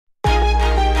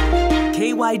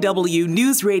KYW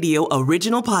News Radio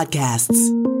original podcasts.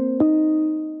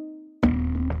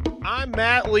 I'm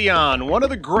Matt Leon. One of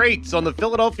the greats on the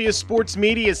Philadelphia sports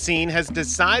media scene has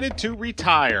decided to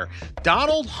retire.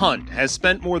 Donald Hunt has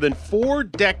spent more than 4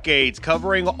 decades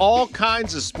covering all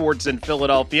kinds of sports in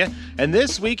Philadelphia, and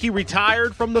this week he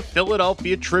retired from the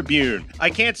Philadelphia Tribune. I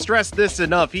can't stress this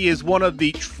enough. He is one of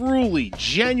the truly,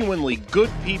 genuinely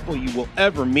good people you will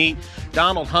ever meet.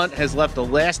 Donald Hunt has left a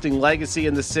lasting legacy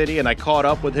in the city, and I caught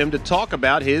up with him to talk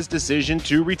about his decision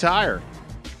to retire.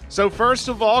 So first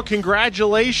of all,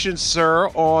 congratulations, sir,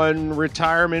 on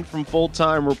retirement from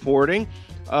full-time reporting.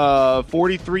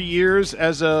 43 years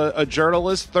as a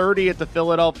journalist, 30 at the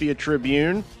Philadelphia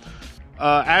Tribune.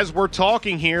 As we're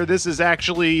talking here, this is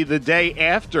actually the day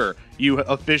after you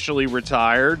officially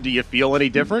retired. Do you feel any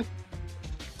different?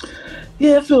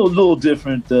 Yeah, I feel a little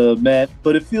different, Matt,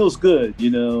 but it feels good.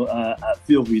 I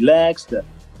feel relaxed.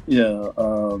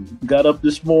 Got up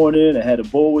this morning, I had a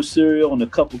bowl of cereal and a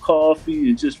cup of coffee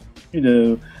and just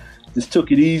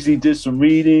took it easy, did some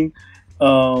reading.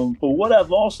 But what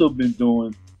I've also been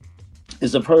doing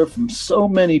is I've heard from so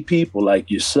many people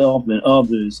like yourself and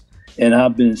others, and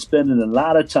I've been spending a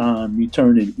lot of time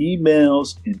returning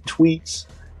emails and tweets,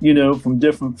 from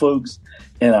different folks.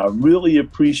 And I really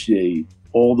appreciate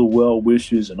all the well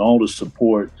wishes and all the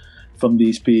support from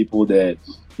these people that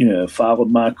followed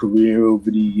my career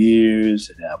over the years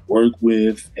and I've worked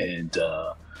with, and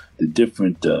the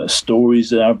different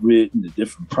stories that I've written, the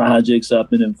different projects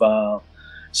I've been involved.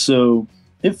 So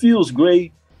it feels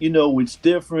great. It's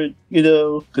different,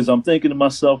 because I'm thinking to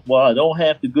myself, well, I don't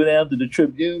have to go down to the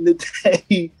Tribune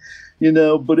today,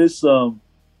 but it's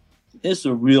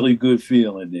a really good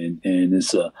feeling, and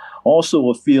it's also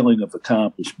a feeling of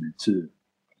accomplishment too.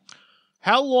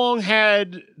 How long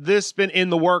had this been in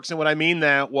the works? And what I mean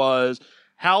that was,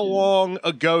 how long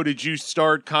ago did you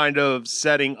start kind of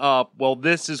setting up, well,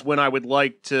 this is when I would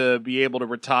like to be able to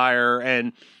retire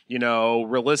and,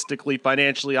 realistically,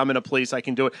 financially, I'm in a place I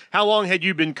can do it. How long had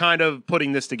you been kind of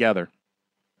putting this together?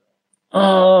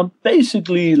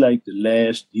 Basically like the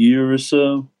last year or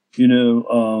so, I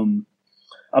don't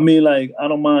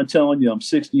mind telling you, I'm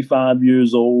 65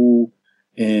 years old.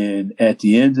 And at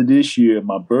the end of this year,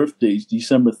 my birthday's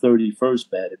December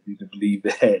 31st, Matt, if you can believe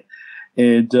that.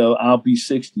 And I'll be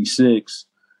 66.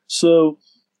 So,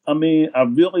 I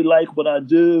really like what I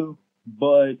do,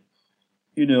 but,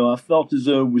 I felt as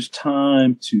though it was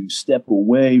time to step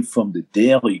away from the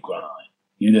daily grind,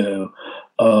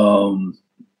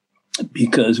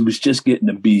 because it was just getting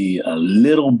to be a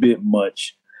little bit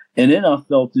much. And then I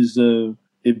felt as though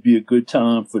it'd be a good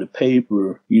time for the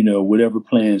paper, whatever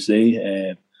plans they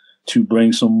have, to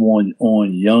bring someone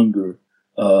on younger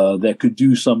that could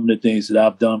do some of the things that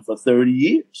I've done for 30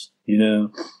 years,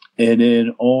 and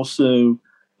then also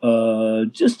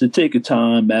just to take a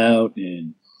time out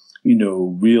and,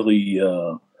 really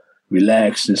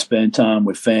relax and spend time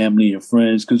with family and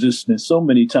friends, because there's been so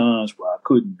many times where I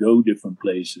couldn't go different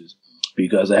places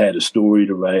because I had a story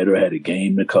to write or I had a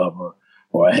game to cover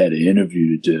or I had an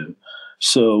interview to do.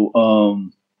 So,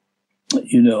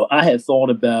 I had thought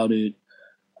about it,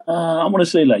 I want to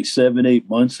say like 7-8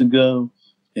 months ago.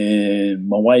 And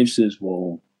my wife says,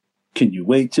 well, can you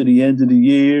wait till the end of the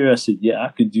year? I said, yeah, I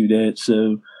can do that.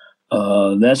 So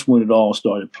that's when it all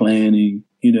started planning,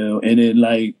 and then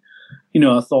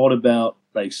I thought about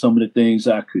like some of the things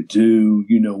I could do,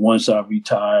 once I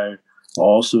retired. I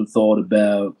also thought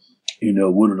about,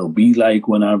 what it'll be like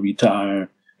when I retire.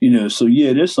 So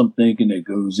yeah, there's some thinking that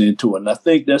goes into it. And I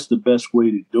think that's the best way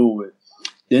to do it.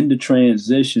 Then the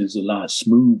transition is a lot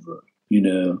smoother,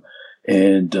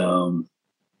 and,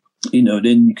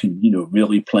 then you can,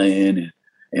 really plan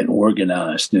and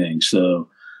organize things. So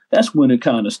that's when it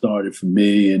kind of started for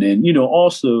me. And then,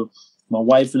 also my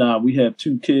wife and I, we have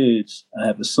 2 kids. I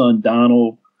have a son,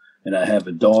 Donald, and I have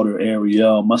a daughter,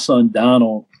 Ariel. My son,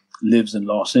 Donald, lives in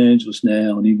Los Angeles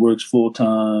now, and he works full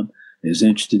time. Is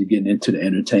interested in getting into the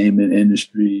entertainment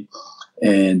industry.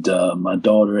 And my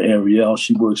daughter, Ariel,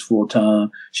 she works full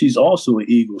time. She's also an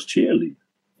Eagles cheerleader,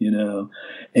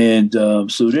 And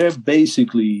so they're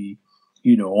basically,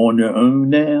 on their own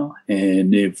now,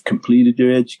 and they've completed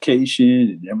their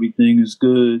education and everything is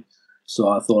good. So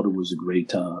I thought it was a great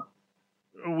time.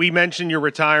 We mentioned you're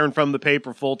retiring from the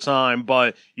paper full time,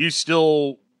 but you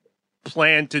still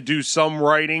plan to do some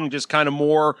writing, just kind of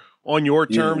more on your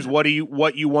terms. Yeah. What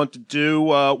you want to do?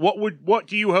 What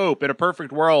do you hope in a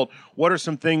perfect world? What are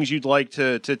some things you'd like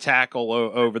to tackle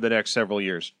over the next several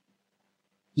years?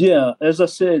 Yeah, as I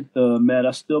said, Matt,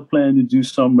 I still plan to do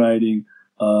some writing.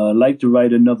 I'd like to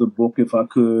write another book if I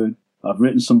could. I've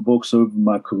written some books over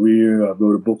my career. I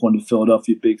wrote a book on the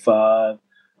Philadelphia Big Five.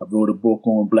 I wrote a book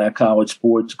on Black college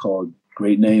sports called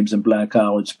Great Names in Black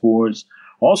College Sports.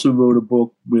 Also wrote a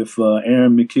book with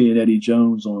Aaron McKee and Eddie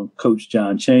Jones on Coach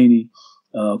John Chaney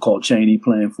called Chaney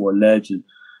Playing for a Legend.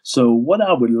 So what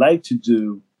I would like to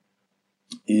do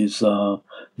is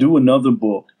do another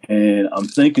book. And I'm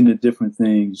thinking of different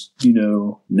things,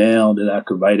 now that I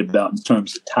could write about in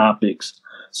terms of topics.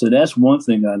 So that's one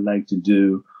thing I'd like to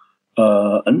do.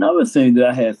 Another thing that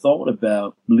I had thought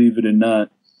about, believe it or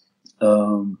not,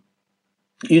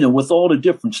 with all the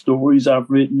different stories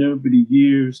I've written over the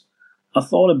years, I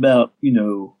thought about,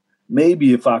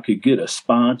 maybe if I could get a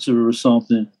sponsor or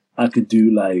something, I could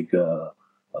do like a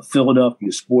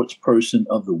Philadelphia Sports Person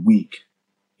of the Week,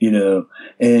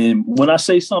 And when I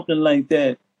say something like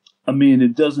that, I mean,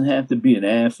 it doesn't have to be an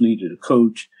athlete or a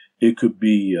coach. It could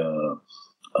be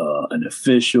an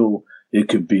official. It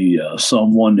could be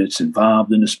someone that's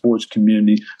involved in the sports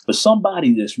community, but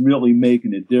somebody that's really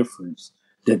making a difference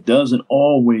that doesn't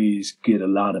always get a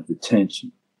lot of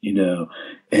attention,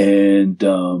 and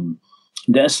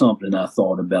that's something I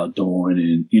thought about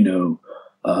doing. And,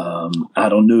 I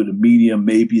don't know, the medium,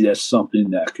 maybe that's something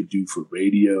that I could do for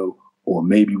radio, or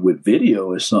maybe with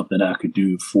video is something I could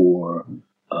do for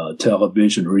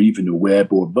television or even the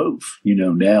web, or both,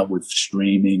 now with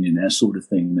streaming and that sort of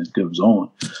thing that goes on.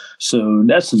 So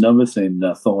that's another thing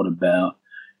that I thought about.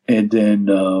 And then,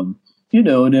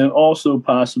 and then also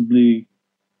possibly,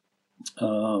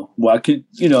 I could,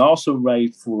 also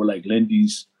write for like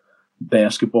Lindy's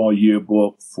basketball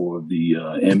yearbook for the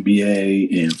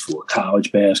NBA and for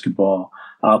college basketball.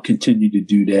 I'll continue to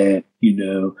do that.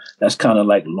 That's kind of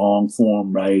like long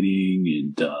form writing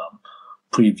and,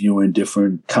 previewing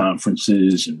different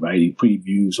conferences and writing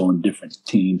previews on different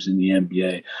teams in the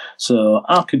NBA. So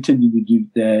I'll continue to do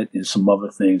that and some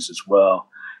other things as well.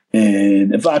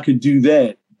 And if I could do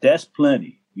that, that's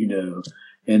plenty, And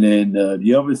then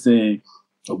the other thing,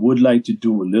 I would like to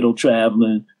do a little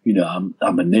traveling. I'm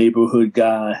a neighborhood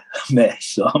guy,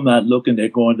 so I'm not looking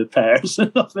at going to Paris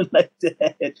or nothing like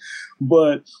that.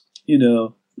 But,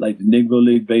 like the Negro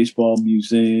League Baseball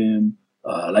Museum,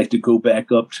 I like to go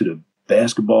back up to the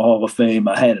Basketball Hall of Fame.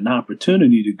 I had an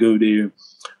opportunity to go there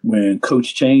when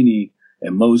Coach Chaney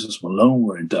and Moses Malone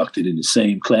were inducted in the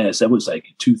same class. That was like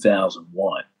in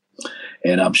 2001.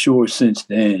 And I'm sure since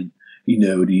then,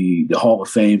 the Hall of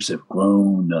Fames have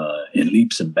grown in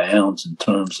leaps and bounds in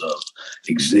terms of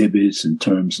exhibits, in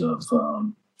terms of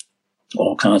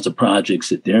all kinds of projects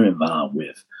that they're involved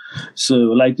with.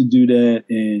 So I like to do that.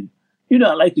 And,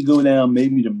 I like to go down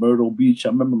maybe to Myrtle Beach. I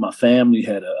remember my family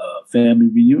had a family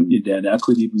reunion down there. I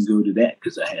couldn't even go to that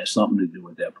because I had something to do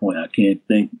at that point. I can't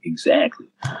think exactly.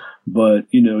 But,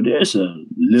 there's a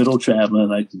little traveling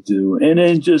I like to do. And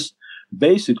then just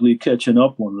basically catching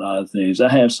up on a lot of things. I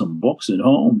have some books at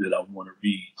home that I want to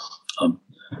read.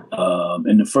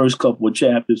 In the first couple of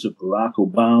chapters of Barack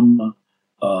Obama,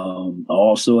 I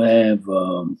also have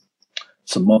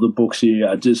some other books here.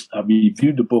 I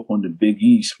reviewed the book on the Big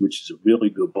East, which is a really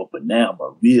good book, but now I'm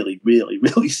going to really, really,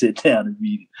 really sit down and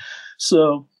read it.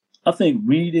 So I think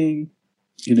reading,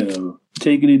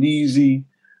 taking it easy,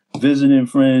 visiting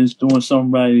friends, doing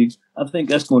some writing, I think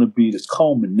that's going to be the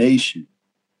culmination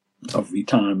of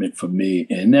retirement for me.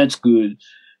 And that's good.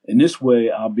 And this way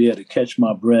I'll be able to catch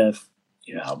my breath.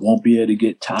 I won't be able to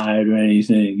get tired or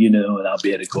anything, and I'll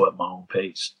be able to go at my own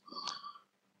pace.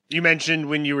 You mentioned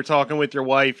when you were talking with your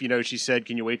wife, she said,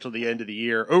 can you wait till the end of the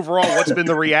year? Overall, what's been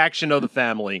the reaction of the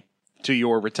family to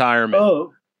your retirement?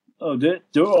 Oh,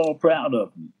 they're all proud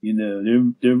of me.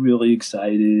 They're really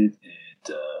excited,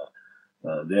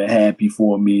 and they're happy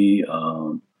for me.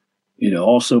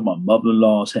 Also my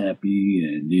mother-in-law's happy,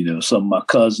 and, some of my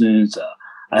cousins.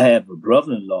 I have a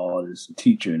brother-in-law that's a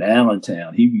teacher in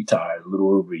Allentown. He retired a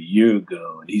little over a year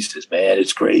ago, and he says, man,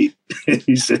 it's great.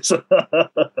 he says,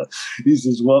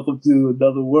 welcome to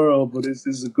another world, but this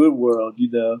is a good world,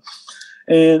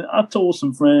 And I told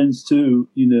some friends too,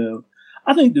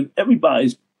 I think that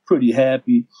everybody's pretty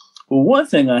happy. But one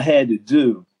thing I had to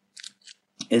do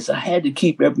is I had to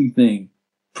keep everything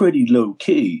pretty low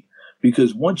key,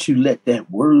 because once you let that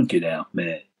word get out,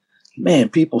 man,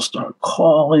 people start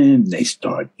calling, they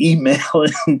start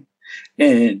emailing,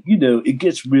 and, it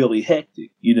gets really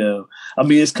hectic, I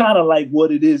mean, it's kind of like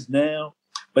what it is now,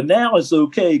 but now it's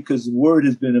okay because the word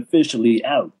has been officially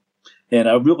out, and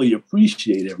I really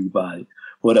appreciate everybody.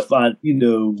 But if I,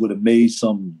 would have made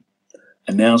some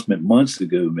announcement months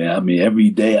ago, man, I mean, every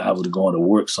day I would have gone to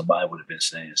work, somebody would have been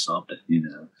saying something,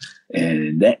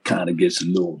 and that kind of gets a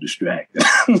little distracting.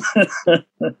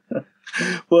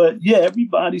 But yeah,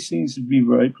 everybody seems to be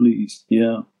very pleased.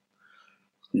 Yeah.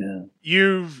 Yeah.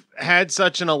 You've had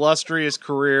such an illustrious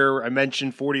career. I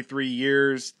mentioned 43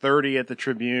 years, 30 at the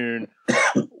Tribune.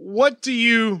 What do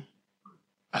you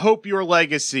hope your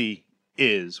legacy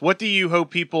is? What do you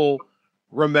hope people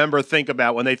think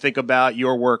about when they think about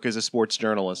your work as a sports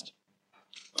journalist?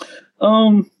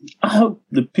 I hope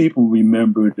the people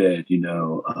remember that,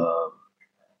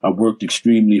 I worked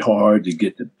extremely hard to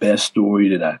get the best story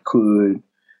that I could,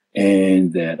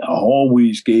 and that I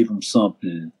always gave them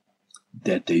something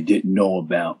that they didn't know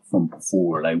about from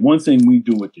before. Like one thing we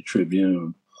do at the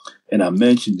Tribune, and I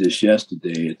mentioned this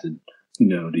yesterday at the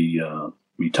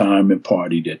retirement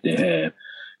party that they have,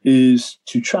 is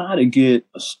to try to get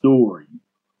a story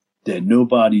that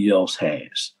nobody else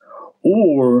has,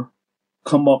 or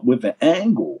come up with an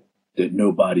angle that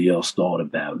nobody else thought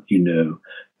about,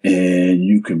 and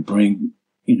you can bring,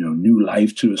 new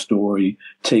life to a story,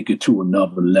 take it to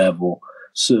another level.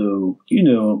 So,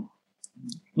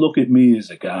 look at me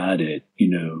as a guy that,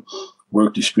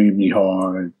 worked extremely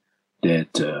hard,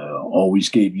 that always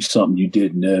gave you something you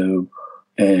didn't know,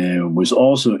 and was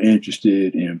also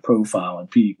interested in profiling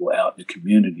people out in the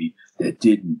community that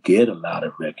didn't get a lot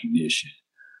of recognition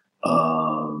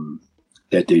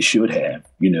that they should have,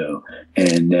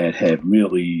 and that have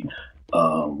really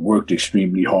worked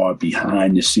extremely hard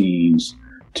behind the scenes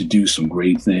to do some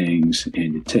great things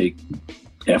and to take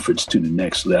efforts to the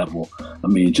next level. I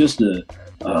mean, just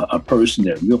a person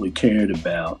that really cared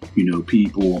about,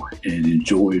 people and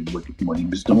enjoyed what he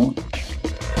was doing.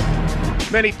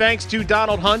 Many thanks to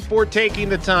Donald Hunt for taking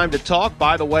the time to talk.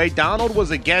 By the way, Donald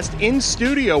was a guest in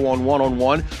studio on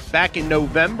One-on-One back in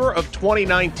November of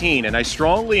 2019, and I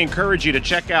strongly encourage you to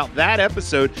check out that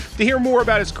episode to hear more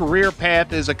about his career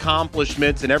path, his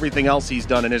accomplishments, and everything else he's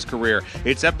done in his career.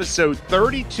 It's episode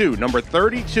 32, number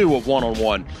 32 of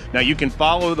One-on-One. Now, you can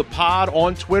follow the pod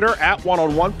on Twitter at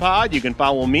One-on-One Pod. You can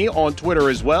follow me on Twitter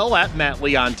as well at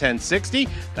MattLeon1060.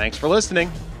 Thanks for listening.